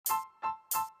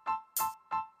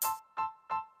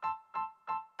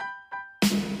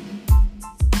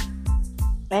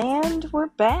And we're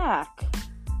back.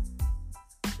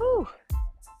 Whew,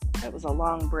 that was a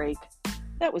long break.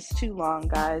 That was too long,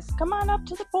 guys. Come on up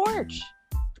to the porch.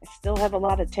 I still have a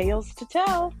lot of tales to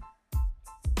tell.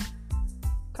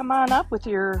 Come on up with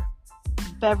your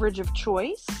beverage of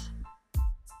choice.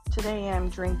 Today I'm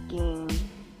drinking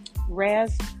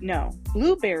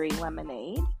blueberry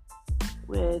lemonade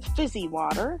with fizzy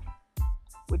water,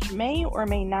 which may or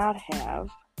may not have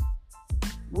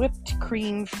whipped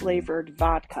cream flavored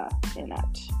vodka in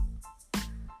it.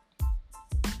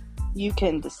 You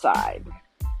can decide.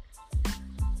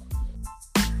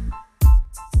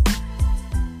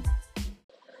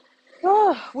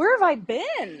 Oh, where have I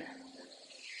been?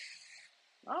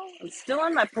 Oh, I'm still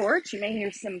on my porch. You may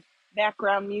hear some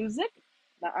background music,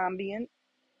 the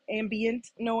ambient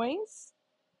noise.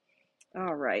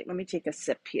 All right, let me take a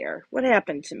sip here. What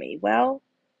happened to me? Well,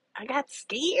 I got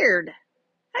scared.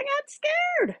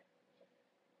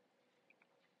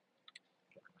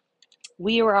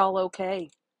 We were all okay.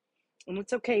 And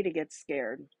it's okay to get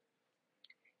scared.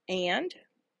 And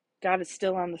God is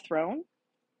still on the throne.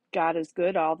 God is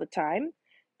good all the time.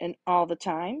 And all the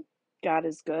time, God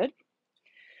is good.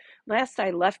 Last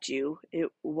I left you, it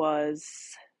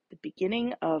was the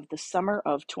beginning of the summer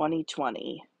of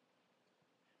 2020.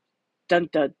 Dun,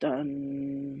 dun,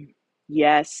 dun.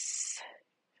 Yes.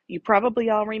 You probably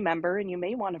all remember, and you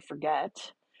may want to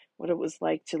forget what it was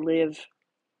like to live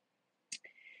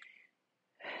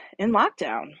in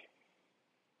lockdown.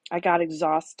 I got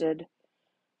exhausted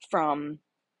from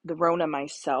the Rona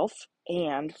myself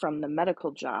and from the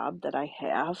medical job that I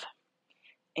have,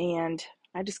 and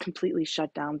I just completely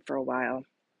shut down for a while.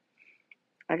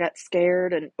 I got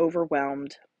scared and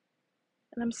overwhelmed,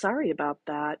 and I'm sorry about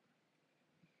that.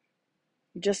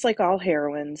 Just like all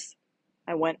heroines,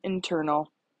 I went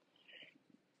internal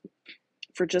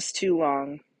for just too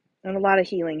long, and a lot of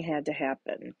healing had to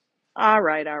happen. All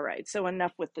right. So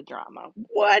enough with the drama.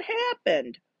 What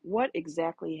happened? What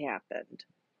exactly happened?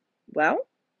 Well,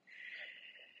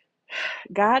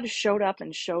 God showed up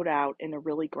and showed out in a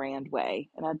really grand way,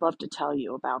 and I'd love to tell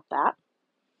you about that.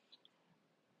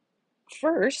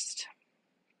 First,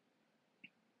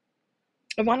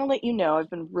 I want to let you know I've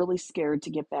been really scared to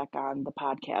get back on the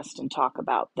podcast and talk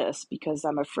about this because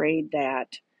I'm afraid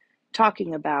that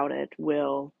talking about it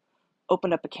will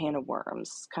open up a can of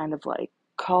worms, kind of like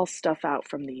call stuff out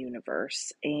from the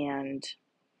universe. And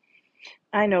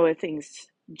I know that things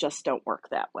just don't work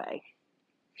that way.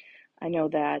 I know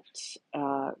that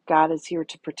God is here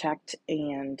to protect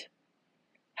and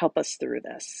help us through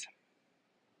this.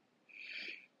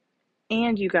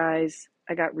 And you guys,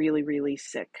 I got really, really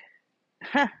sick.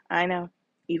 I know,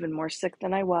 even more sick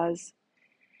than I was.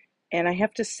 And I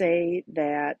have to say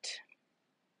that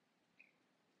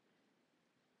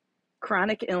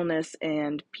chronic illness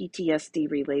and PTSD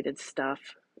related stuff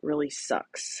really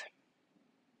sucks.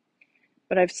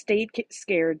 But I've stayed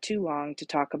scared too long to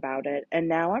talk about it, and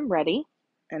now I'm ready,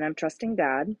 and I'm trusting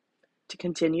God to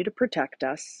continue to protect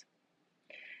us,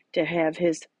 to have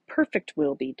His perfect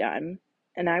will be done,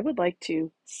 and I would like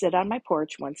to sit on my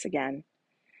porch once again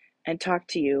and talk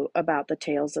to you about the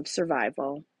tales of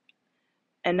survival,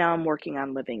 and now I'm working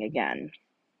on living again.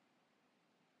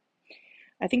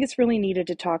 I think it's really needed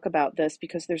to talk about this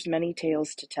because there's many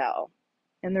tales to tell,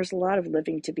 and there's a lot of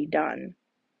living to be done.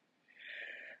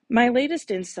 My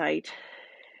latest insight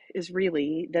is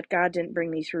really that God didn't bring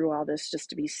me through all this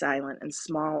just to be silent and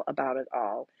small about it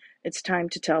all. It's time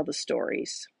to tell the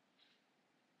stories.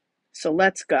 So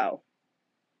let's go.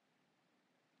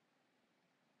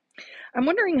 I'm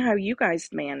wondering how you guys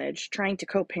managed trying to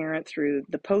co-parent through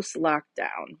the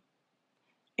post-lockdown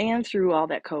and through all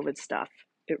that COVID stuff.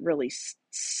 It really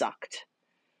sucked.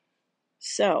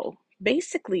 So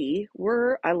basically,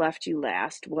 where I left you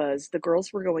last was the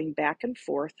girls were going back and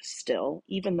forth still,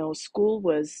 even though school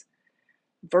was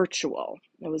virtual.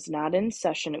 It was not in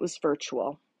session, it was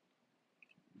virtual.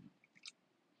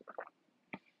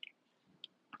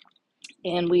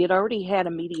 And we had already had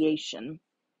a mediation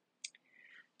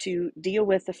to deal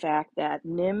with the fact that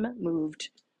Nim moved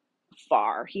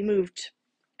far. He moved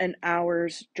an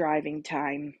hour's driving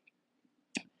time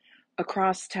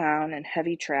across town in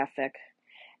heavy traffic.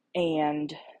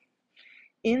 And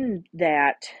in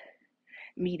that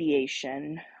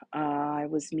mediation, I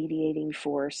was mediating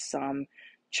for some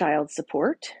child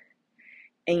support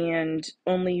and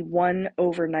only one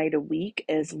overnight a week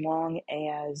as long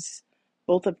as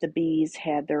both of the B's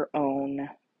had their own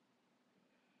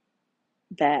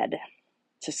bed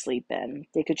to sleep in.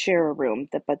 They could share a room,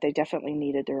 but they definitely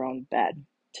needed their own bed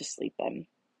to sleep in.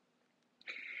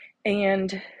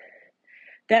 And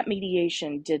that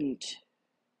mediation didn't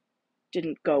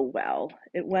didn't go well.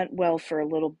 It went well for a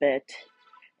little bit,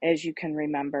 as you can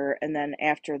remember, and then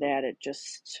after that,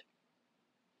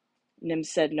 Nim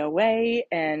said no way,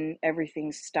 and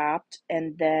everything stopped.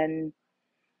 And then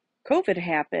COVID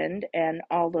happened, and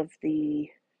all of the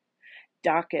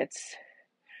dockets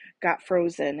got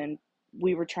frozen, and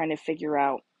we were trying to figure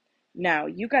out. Now,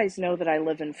 you guys know that I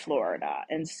live in Florida,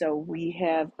 and so we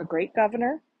have a great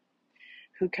governor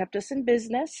who kept us in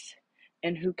business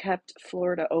and who kept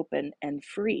Florida open and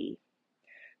free.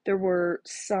 There were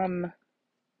some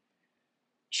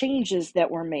changes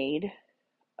that were made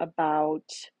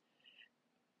about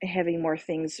having more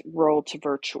things roll to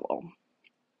virtual.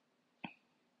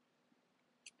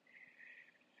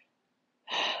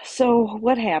 So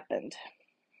what happened?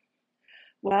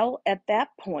 Well, at that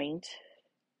point,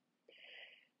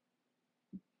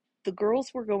 the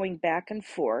girls were going back and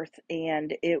forth,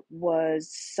 and it was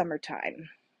summertime.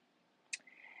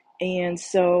 And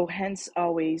so, hence,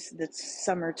 always the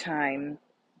summertime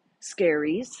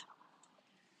scaries,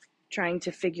 trying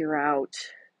to figure out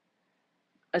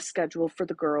a schedule for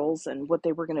the girls and what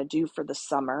they were going to do for the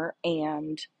summer.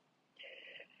 And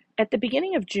at the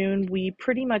beginning of June, we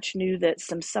pretty much knew that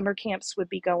some summer camps would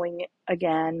be going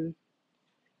again.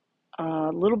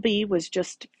 Little B was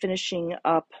just finishing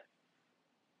up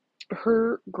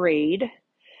her grade,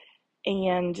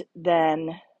 and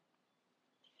then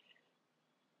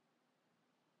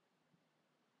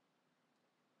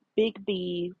Big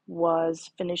B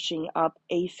was finishing up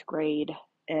 8th grade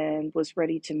and was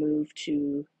ready to move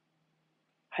to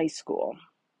high school.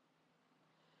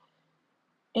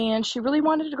 And she really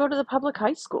wanted to go to the public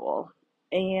high school,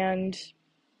 and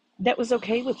that was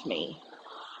okay with me.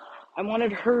 I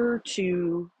wanted her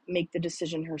to make the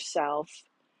decision herself,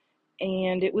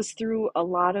 and it was through a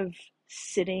lot of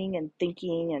sitting and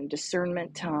thinking and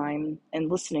discernment time and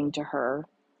listening to her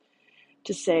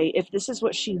to say, if this is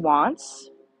what she wants,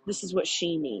 this is what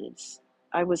she needs.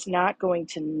 I was not going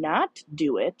to not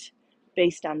do it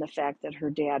based on the fact that her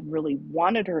dad really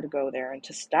wanted her to go there and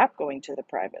to stop going to the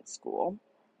private school.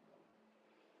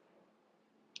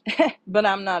 But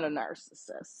I'm not a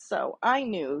narcissist, so I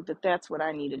knew that that's what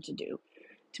I needed to do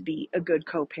to be a good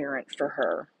co-parent for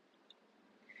her.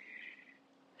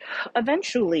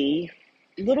 Eventually,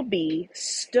 little B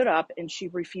stood up and she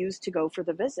refused to go for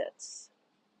the visits.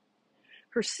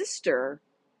 Her sister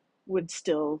would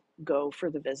still go for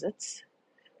the visits.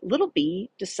 Little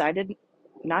B decided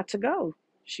not to go.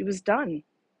 She was done.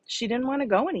 She didn't want to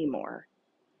go anymore.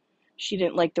 She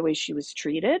didn't like the way she was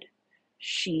treated.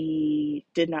 She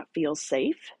did not feel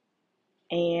safe.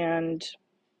 And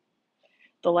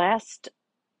the last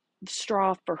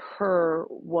straw for her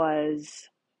was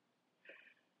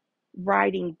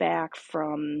riding back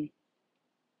from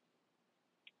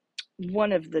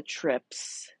one of the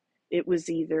trips. It was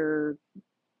either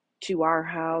to our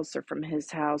house or from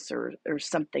his house or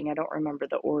something. I don't remember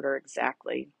the order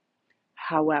exactly.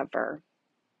 However,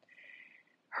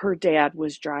 her dad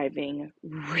was driving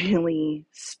really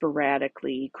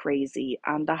sporadically crazy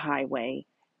on the highway,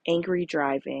 angry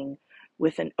driving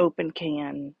with an open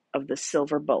can of the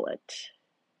silver bullet,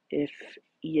 if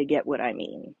you get what I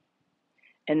mean.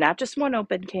 And not just one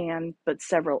open can, but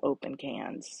several open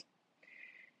cans.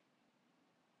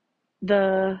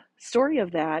 The story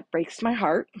of that breaks my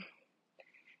heart.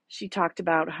 She talked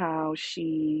about how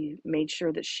she made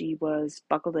sure that she was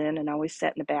buckled in and always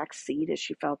sat in the back seat as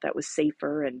she felt that was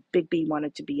safer, and Big B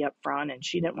wanted to be up front and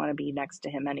she didn't want to be next to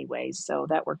him anyway, so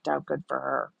that worked out good for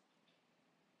her.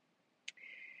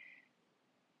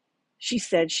 She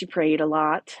said she prayed a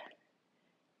lot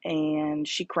and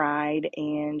she cried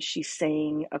and she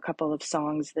sang a couple of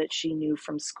songs that she knew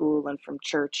from school and from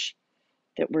church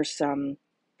that were some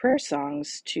prayer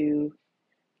songs to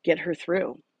get her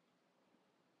through.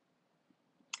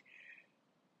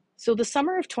 So the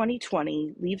summer of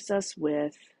 2020 leaves us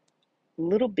with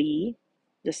little B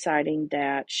deciding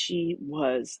that she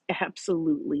was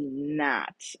absolutely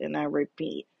not, and I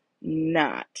repeat,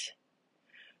 not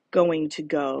going to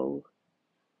go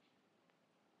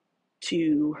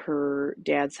to her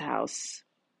dad's house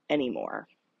anymore.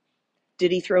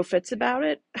 Did he throw fits about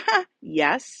it?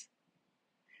 Yes.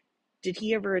 Did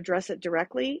he ever address it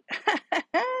directly?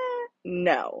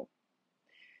 No.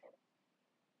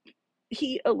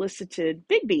 He elicited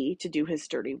Big B to do his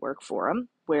dirty work for him,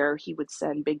 where he would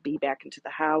send Big B back into the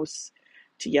house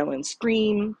to yell and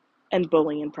scream and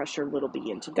bully and pressure little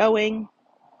B into going.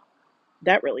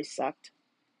 That really sucked.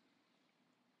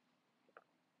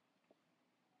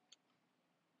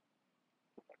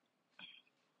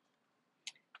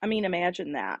 I mean,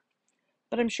 imagine that.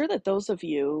 But I'm sure that those of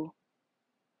you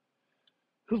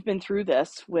who've been through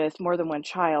this with more than one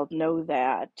child know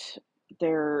that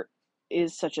there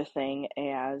is such a thing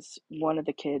as one of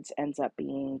the kids ends up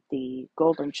being the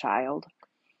golden child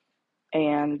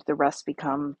and the rest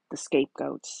become the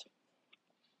scapegoats.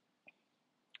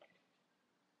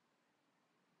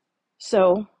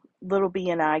 So little B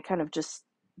and I kind of just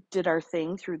did our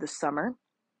thing through the summer.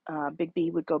 Big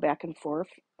B would go back and forth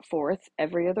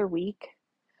every other week,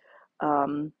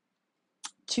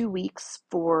 2 weeks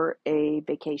for a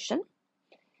vacation,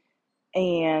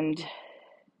 and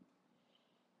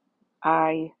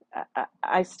I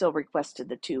I still requested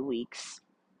the 2 weeks,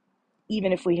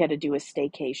 even if we had to do a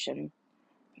staycation.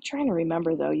 I'm trying to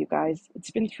remember though, you guys.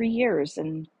 It's been 3 years,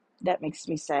 and that makes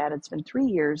me sad. It's been 3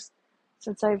 years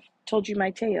since I've told you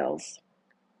my tales.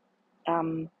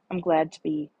 I'm glad to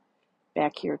be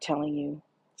back here telling you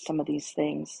some of these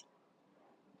things.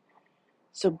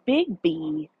 So Big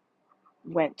B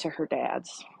went to her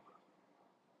dad's.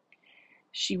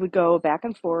 She would go back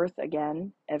and forth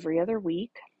again every other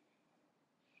week.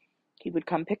 He would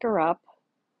come pick her up,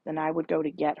 then I would go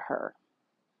to get her.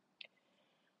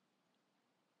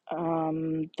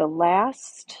 The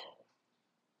last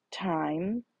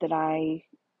time that I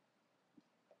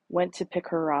went to pick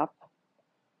her up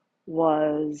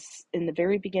was in the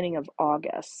very beginning of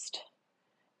August,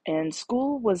 and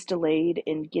school was delayed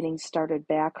in getting started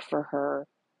back for her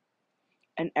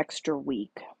an extra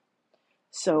week.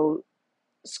 So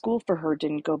school for her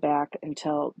didn't go back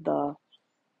until the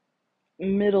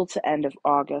middle to end of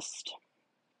August.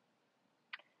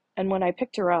 And when I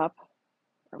picked her up,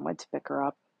 or went to pick her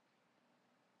up,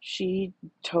 she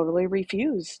totally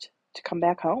refused to come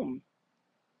back home.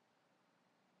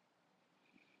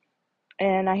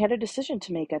 And I had a decision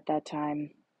to make at that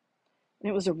time. And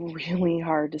it was a really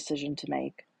hard decision to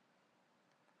make.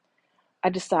 I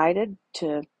decided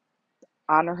to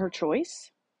honor her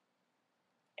choice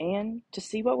and to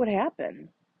see what would happen.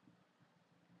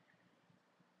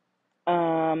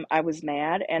 I was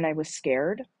mad and I was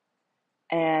scared,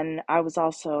 and I was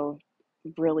also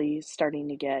really starting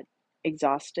to get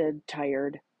exhausted,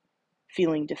 tired,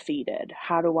 feeling defeated.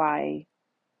 How do I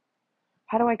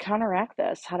counteract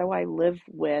this? How do I live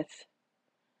with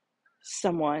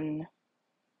someone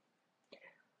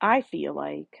I feel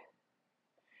like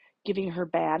giving her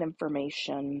bad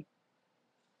information,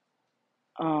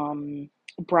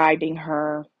 bribing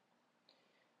her,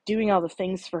 doing all the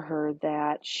things for her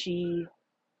that she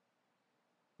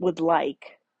would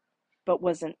like, but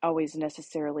wasn't always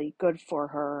necessarily good for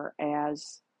her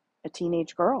as a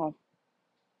teenage girl.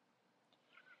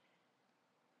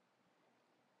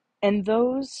 And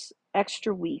those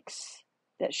extra weeks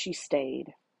that she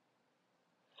stayed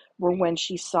were when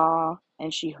she saw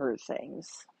and she heard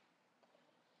things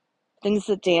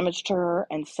that damaged her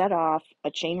and set off a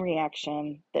chain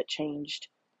reaction that changed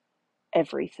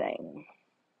everything.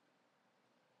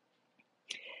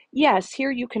 Yes,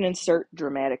 here you can insert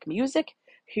dramatic music.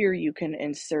 Here you can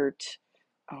insert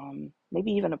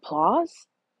maybe even applause.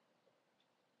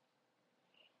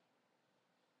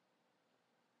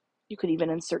 You could even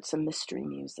insert some mystery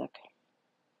music.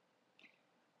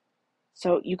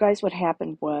 So you guys, what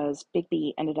happened was Big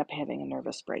B ended up having a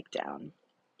nervous breakdown.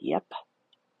 Yep.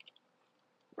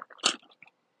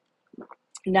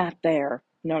 Not there.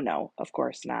 No, of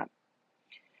course not.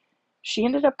 She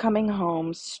ended up coming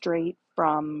home straight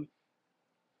from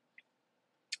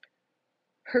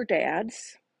her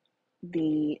dad's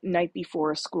the night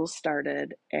before school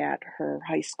started at her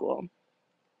high school.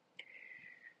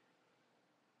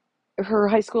 Her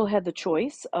high school had the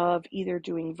choice of either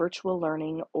doing virtual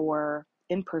learning or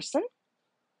in person,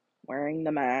 wearing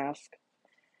the mask.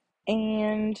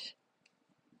 And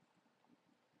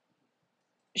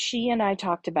she and I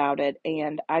talked about it,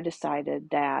 and I decided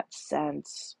that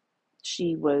since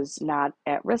she was not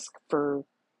at risk for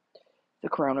the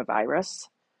coronavirus,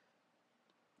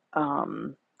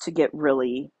 to get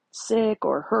really sick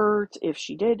or hurt if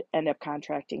she did end up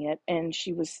contracting it, and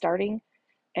she was starting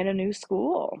at a new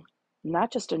school,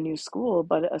 not just a new school,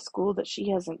 but a school that she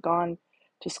hasn't gone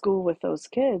to school with those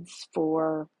kids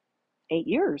for 8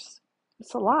 years.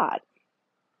 It's a lot.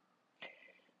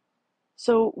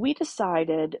 So we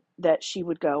decided that she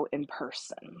would go in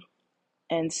person.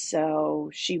 And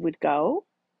so she would go,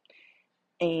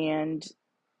 and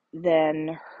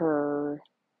then her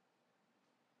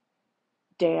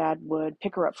dad would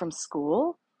pick her up from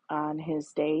school on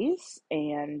his days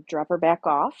and drop her back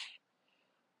off.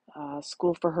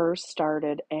 School for her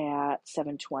started at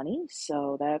 7:20,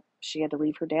 so that she had to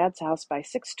leave her dad's house by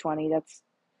 6:20.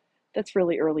 That's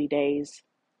really early days.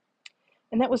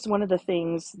 And that was one of the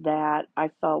things that I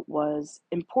felt was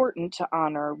important to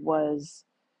honor, was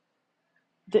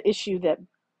the issue that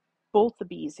both the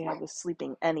bees had with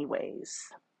sleeping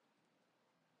anyways.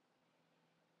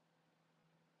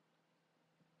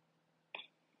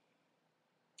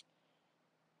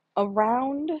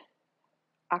 Around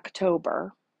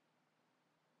October,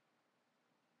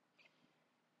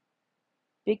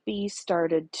 Big Bee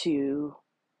started to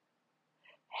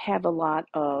have a lot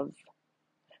of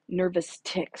nervous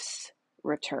tics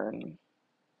return.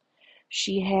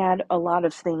 She had a lot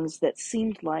of things that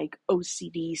seemed like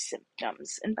OCD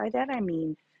symptoms, and by that I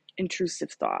mean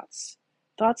intrusive thoughts.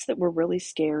 Thoughts that were really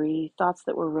scary, thoughts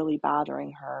that were really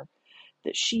bothering her,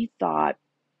 that she thought,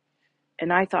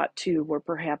 and I thought too, were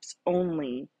perhaps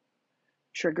only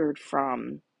triggered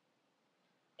from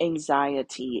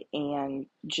anxiety and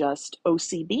just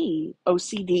OCD,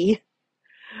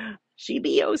 she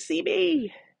be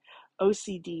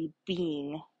OCD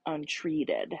being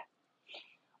untreated.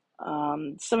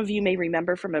 Some of you may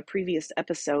remember from a previous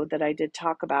episode that I did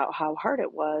talk about how hard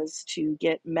it was to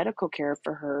get medical care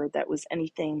for her that was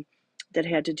anything that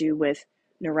had to do with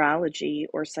neurology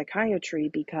or psychiatry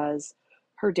because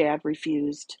her dad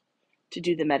refused to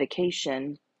do the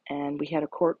medication, and we had a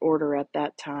court order at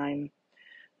that time.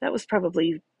 That was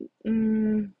probably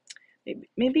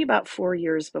maybe about 4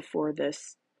 years before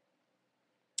this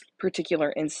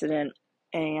particular incident,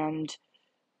 and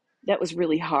that was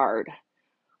really hard.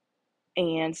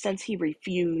 And since he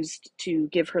refused to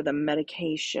give her the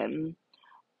medication,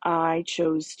 I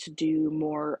chose to do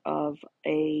more of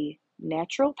a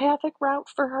naturopathic route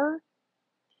for her.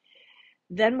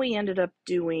 Then we ended up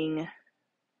doing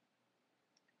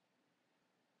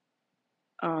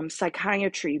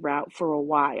psychiatry route for a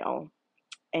while.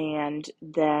 And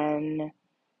then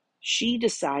she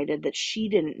decided that she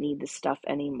didn't need the stuff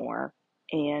anymore,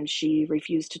 and she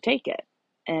refused to take it.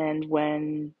 And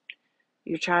when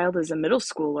your child is a middle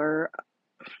schooler,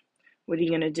 what are you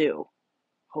going to do?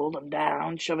 Hold them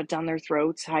down, shove it down their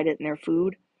throats, hide it in their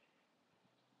food?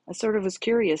 I sort of was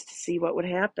curious to see what would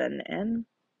happen, and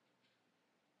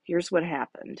here's what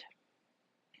happened.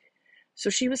 So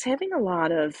she was having a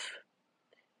lot of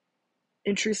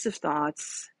intrusive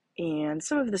thoughts, and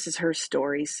some of this is her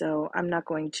story, so I'm not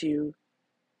going to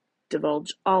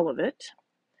divulge all of it,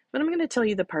 but I'm going to tell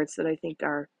you the parts that I think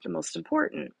are the most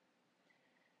important.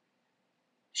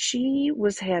 She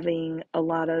was having a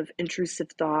lot of intrusive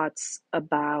thoughts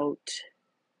about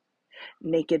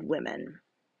naked women,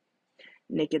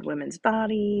 naked women's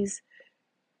bodies,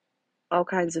 all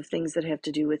kinds of things that have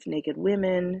to do with naked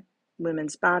women,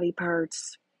 women's body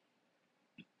parts.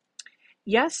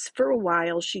 Yes, for a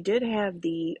while she did have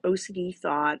the OCD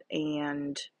thought,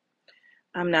 and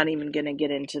I'm not even going to get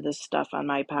into this stuff on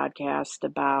my podcast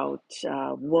about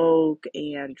woke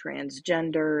and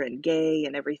transgender and gay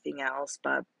and everything else,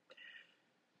 but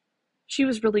she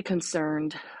was really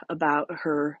concerned about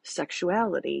her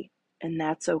sexuality, and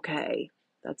that's okay.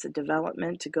 That's a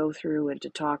development to go through and to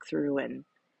talk through, and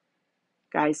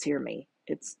guys, hear me.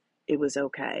 It was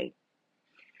okay.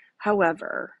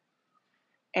 However,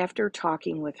 after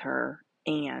talking with her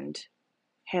and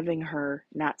having her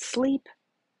not sleep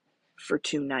for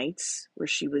 2 nights, where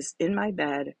she was in my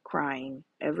bed crying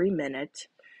every minute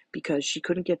because she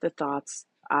couldn't get the thoughts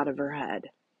out of her head.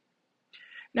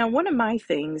 Now, one of my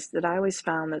things that I always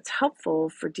found that's helpful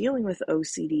for dealing with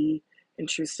OCD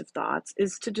intrusive thoughts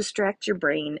is to distract your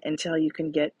brain until you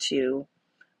can get to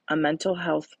a mental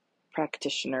health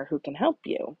practitioner who can help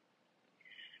you.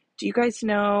 Do you guys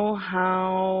know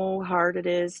how hard it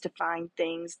is to find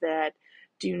things that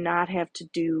do not have to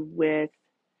do with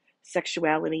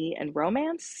sexuality and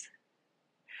romance?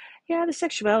 Yeah, the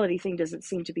sexuality thing doesn't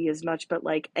seem to be as much, but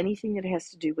like anything that has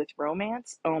to do with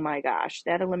romance, oh my gosh,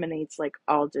 that eliminates like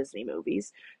all Disney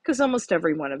movies, because almost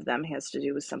every one of them has to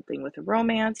do with something with a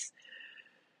romance.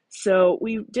 So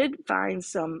we did find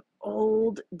some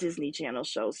old Disney Channel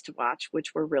shows to watch,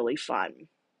 which were really fun.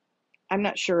 I'm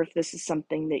not sure if this is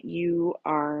something that you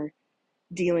are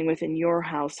dealing with in your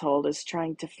household, is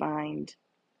trying to find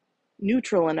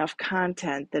neutral enough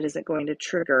content that isn't going to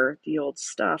trigger the old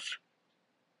stuff,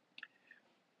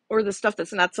 or the stuff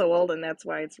that's not so old, and that's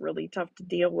why it's really tough to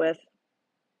deal with.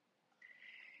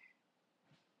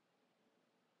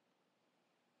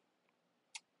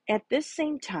 At this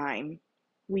same time,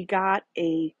 we got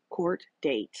a court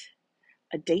date,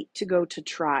 a date to go to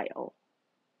trial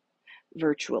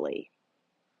virtually.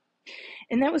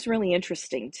 And that was really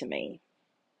interesting to me.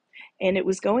 And it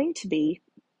was going to be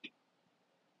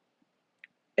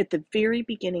at the very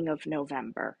beginning of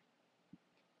November.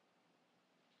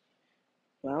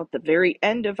 Well, at the very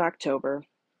end of October.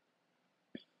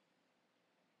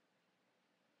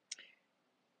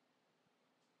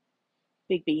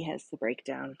 Big B has the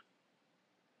breakdown.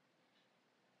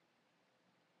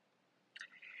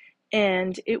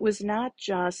 And it was not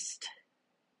just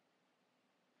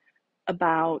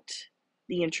about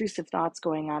the intrusive thoughts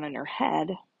going on in her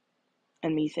head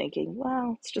and me thinking,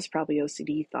 well, it's just probably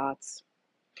OCD thoughts.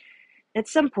 At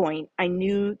some point, I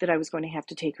knew that I was going to have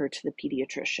to take her to the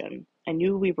pediatrician. I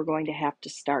knew we were going to have to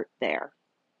start there.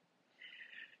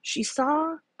 She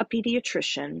saw a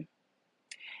pediatrician,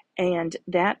 and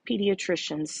that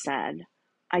pediatrician said,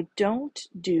 I don't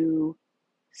do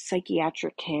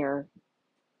psychiatric care.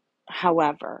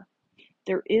 However,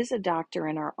 there is a doctor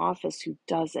in our office who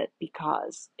does it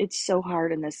because it's so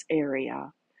hard in this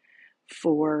area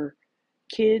for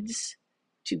kids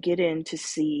to get in to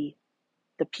see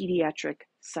the pediatric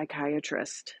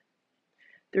psychiatrist.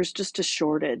 There's just a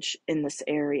shortage in this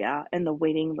area, and the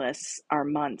waiting lists are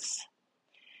months.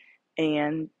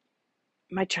 And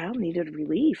my child needed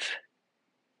relief.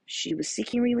 She was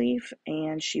seeking relief,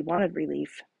 and she wanted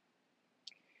relief.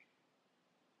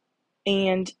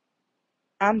 And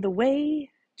on the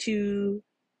way to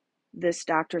this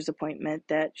doctor's appointment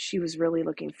that she was really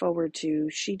looking forward to,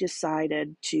 she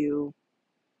decided to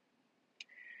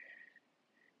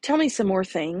tell me some more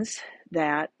things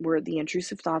that were the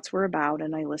intrusive thoughts were about,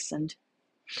 and I listened.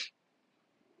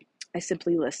 I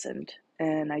simply listened,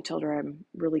 and I told her, I'm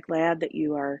really glad that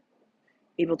you are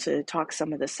able to talk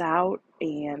some of this out,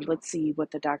 and let's see what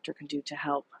the doctor can do to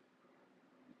help.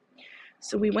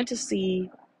 So we went to see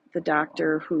the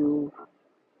doctor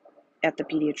at the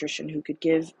pediatrician who could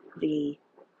give the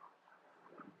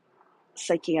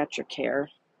psychiatric care,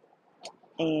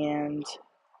 and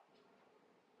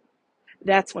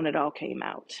that's when it all came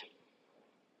out.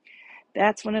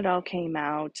 That's when it all came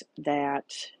out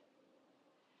that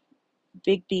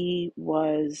Big B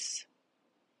was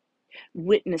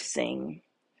witnessing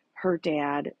her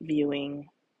dad viewing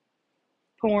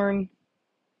porn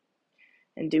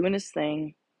and doing his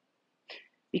thing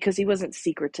because he wasn't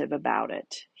secretive about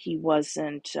it. He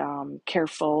wasn't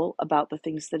careful about the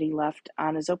things that he left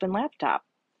on his open laptop.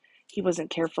 He wasn't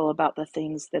careful about the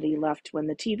things that he left when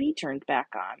the TV turned back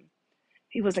on.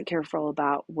 He wasn't careful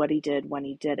about what he did when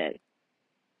he did it.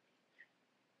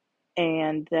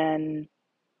 And then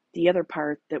the other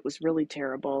part that was really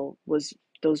terrible was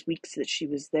those weeks that she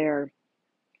was there,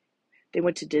 they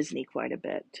went to Disney quite a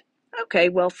bit. Okay,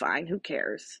 well, fine. Who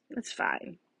cares? That's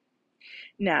fine.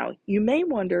 Now, you may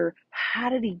wonder, how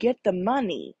did he get the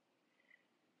money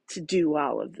to do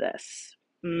all of this?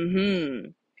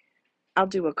 I'll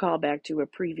do a callback to a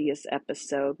previous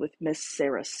episode with Miss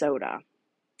Sarasota.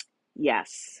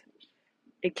 Yes,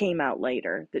 it came out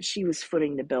later that she was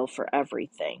footing the bill for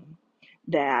everything,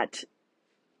 that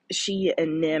she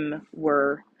and Nim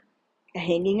were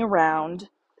hanging around,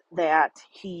 that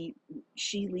she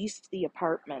leased the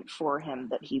apartment for him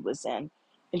that he was in,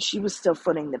 and she was still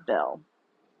footing the bill.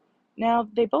 Now,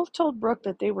 they both told Brooke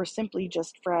that they were simply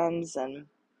just friends, and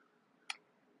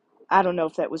I don't know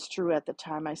if that was true at the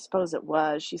time. I suppose it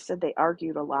was. She said they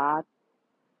argued a lot.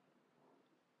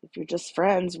 If you're just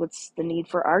friends, what's the need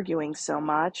for arguing so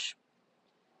much?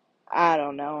 I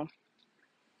don't know.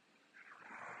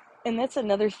 And that's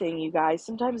another thing, you guys.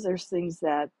 Sometimes there's things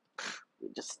that we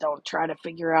just don't try to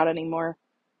figure out anymore.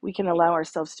 We can allow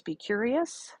ourselves to be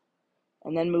curious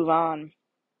and then move on.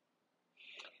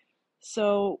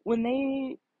 So when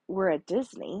they were at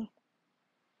Disney,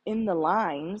 in the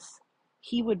lines,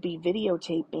 he would be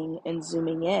videotaping and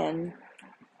zooming in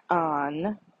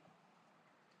on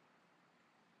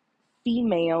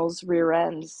females' rear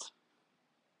ends,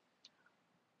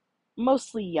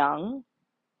 mostly young,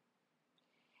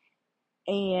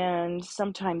 and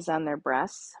sometimes on their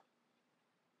breasts.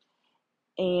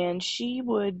 And she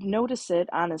would notice it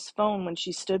on his phone when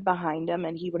she stood behind him,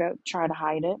 and he would try to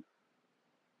hide it.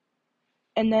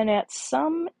 And then at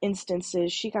some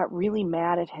instances, she got really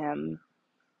mad at him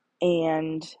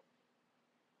and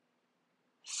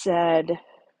said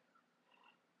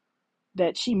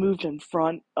that she moved in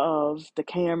front of the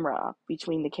camera,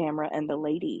 between the camera and the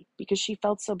lady, because she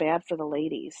felt so bad for the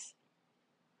ladies.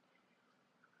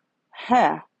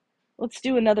 Let's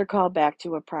do another call back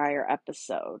to a prior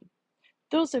episode.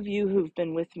 Those of you who've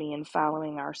been with me and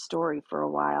following our story for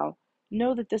a while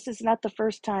know that this is not the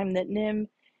first time that Nim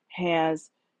has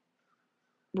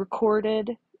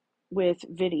recorded with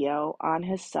video on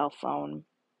his cell phone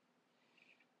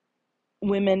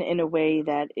women in a way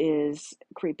that is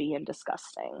creepy and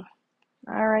disgusting.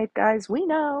 All right, guys, we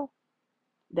know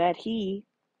that he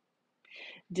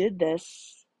did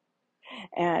this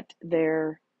at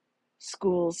their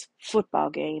school's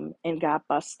football game and got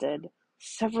busted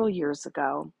several years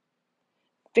ago.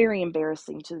 Very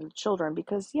embarrassing to the children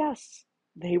because, yes,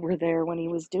 they were there when he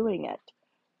was doing it.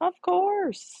 Of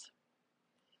course.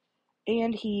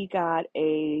 And he got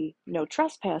a no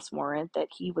trespass warrant that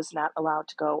he was not allowed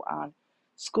to go on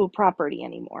school property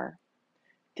anymore.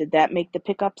 Did that make the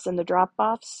pickups and the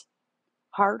drop-offs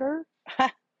harder?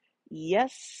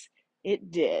 Yes, it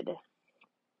did.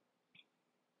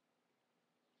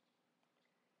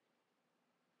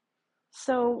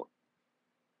 So,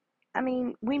 I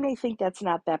mean, we may think that's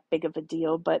not that big of a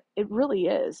deal, but it really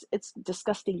is. It's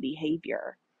disgusting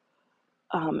behavior.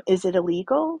 Is it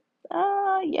illegal?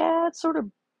 Yeah, it sort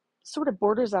of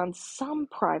borders on some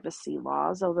privacy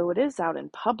laws, although it is out in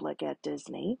public at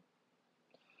Disney.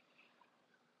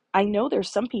 I know there's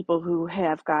some people who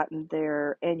have gotten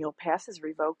their annual passes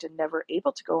revoked and never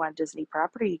able to go on Disney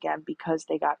property again because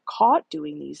they got caught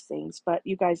doing these things. But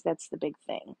you guys, that's the big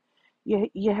thing.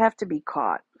 You have to be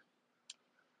caught.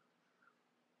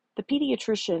 The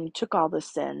pediatrician took all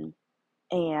this in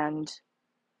and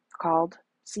called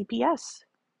CPS.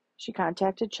 She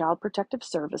contacted Child Protective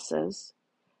Services,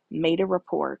 made a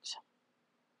report.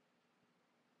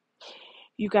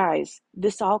 You guys,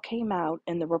 this all came out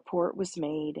and the report was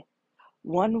made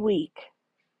 1 week,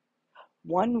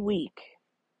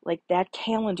 like that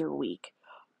calendar week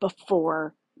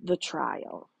before the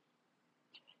trial.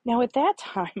 Now, at that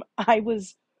time, I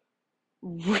was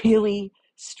really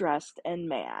stressed and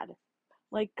mad.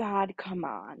 Like, God, come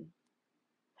on.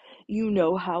 You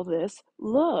know how this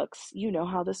looks. You know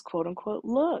how this quote unquote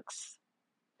looks.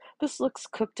 This looks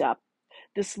cooked up.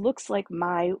 This looks like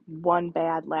my one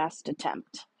bad last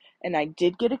attempt. And I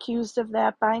did get accused of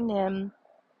that by Nim.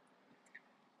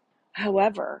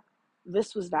 However,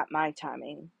 this was not my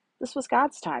timing. This was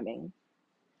God's timing.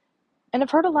 And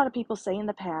I've heard a lot of people say in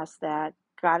the past that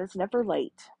God is never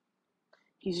late.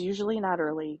 He's usually not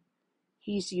early.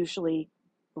 He's usually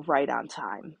right on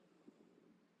time.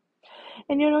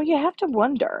 And you have to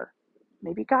wonder,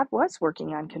 maybe God was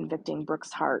working on convicting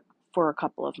Brooke's heart for a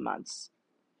couple of months.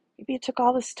 Maybe it took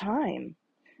all this time.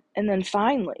 And then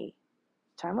finally,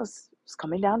 time was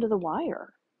coming down to the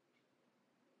wire.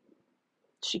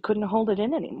 She couldn't hold it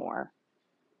in anymore.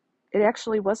 It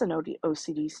actually wasn't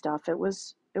OCD stuff. It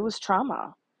was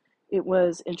trauma. It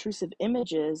was intrusive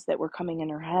images that were coming in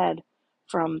her head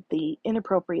from the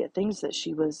inappropriate things that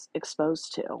she was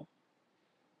exposed to.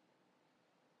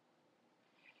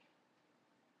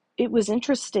 It was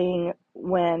interesting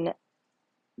when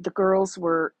the girls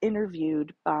were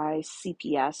interviewed by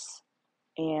CPS,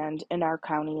 and in our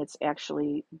county, it's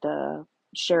actually the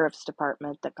sheriff's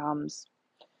department that comes.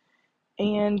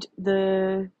 And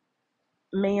the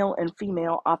male and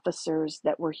female officers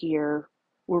that were here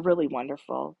were really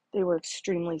wonderful. They were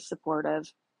extremely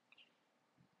supportive.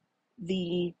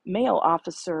 The male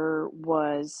officer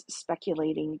was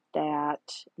speculating that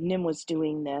Nim was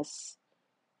doing this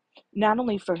not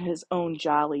only for his own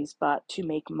jollies, but to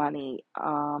make money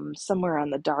somewhere on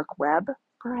the dark web,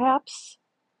 perhaps.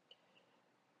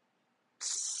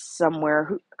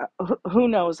 Somewhere, who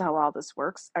knows how all this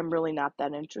works. I'm really not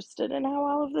that interested in how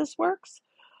all of this works.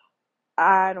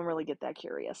 I don't really get that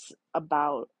curious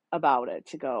about it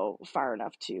to go far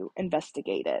enough to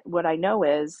investigate it. What I know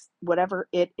is whatever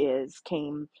it is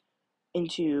came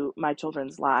into my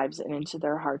children's lives and into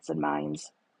their hearts and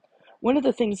minds. One of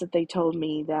the things that they told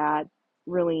me that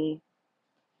really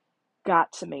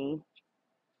got to me,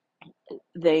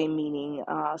 they meaning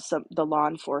the law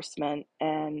enforcement,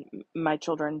 and my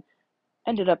children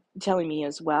ended up telling me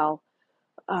as well,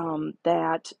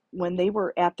 that when they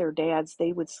were at their dad's,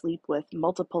 they would sleep with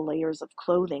multiple layers of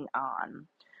clothing on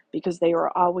because they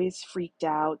were always freaked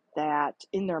out that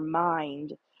in their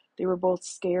mind, they were both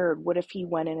scared. What if he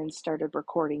went in and started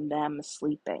recording them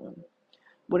sleeping?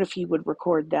 What if he would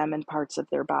record them in parts of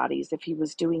their bodies? If he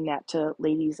was doing that to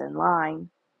ladies in line,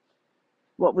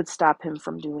 what would stop him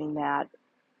from doing that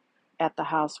at the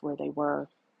house where they were?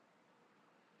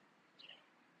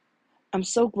 I'm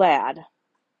so glad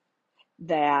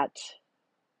that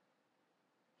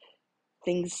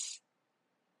things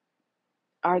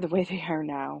are the way they are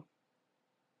now.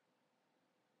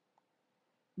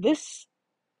 This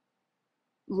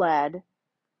led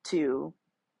to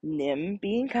Nim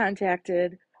being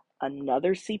contacted,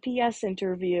 another CPS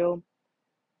interview.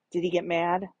 Did he get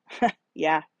mad?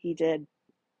 Yeah, he did.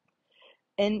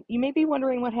 And you may be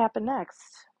wondering what happened next.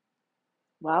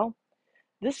 Well,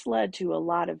 this led to a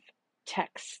lot of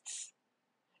texts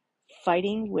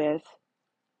fighting with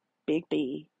Big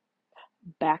B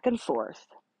back and forth.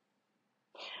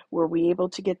 Were we able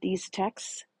to get these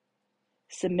texts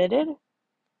submitted?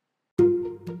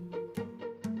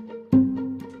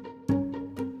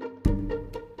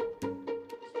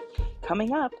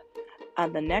 Coming up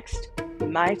on the next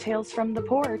My Tales from the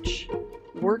Porch,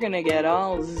 we're going to get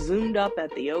all zoomed up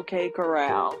at the OK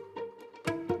Corral.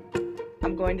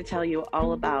 I'm going to tell you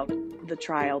all about the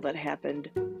trial that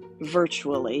happened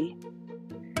virtually.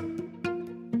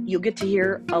 You'll get to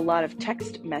hear a lot of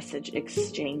text message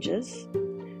exchanges.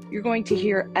 You're going to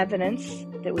hear evidence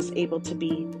that was able to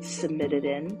be submitted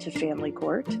in to family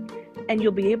court, and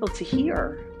you'll be able to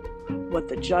hear what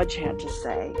the judge had to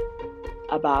say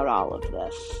about all of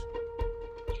this.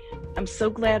 I'm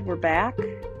so glad we're back.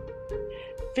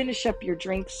 Finish up your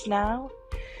drinks now.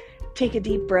 Take a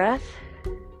deep breath.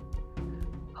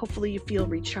 Hopefully you feel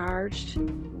recharged,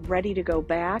 ready to go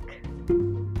back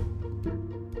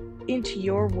into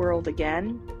your world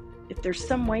again. If there's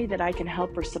some way that I can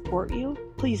help or support you,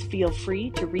 please feel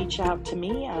free to reach out to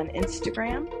me on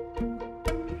Instagram.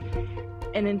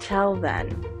 And until then,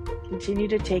 continue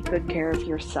to take good care of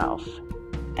yourself.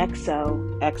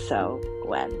 XOXO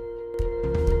Gwen.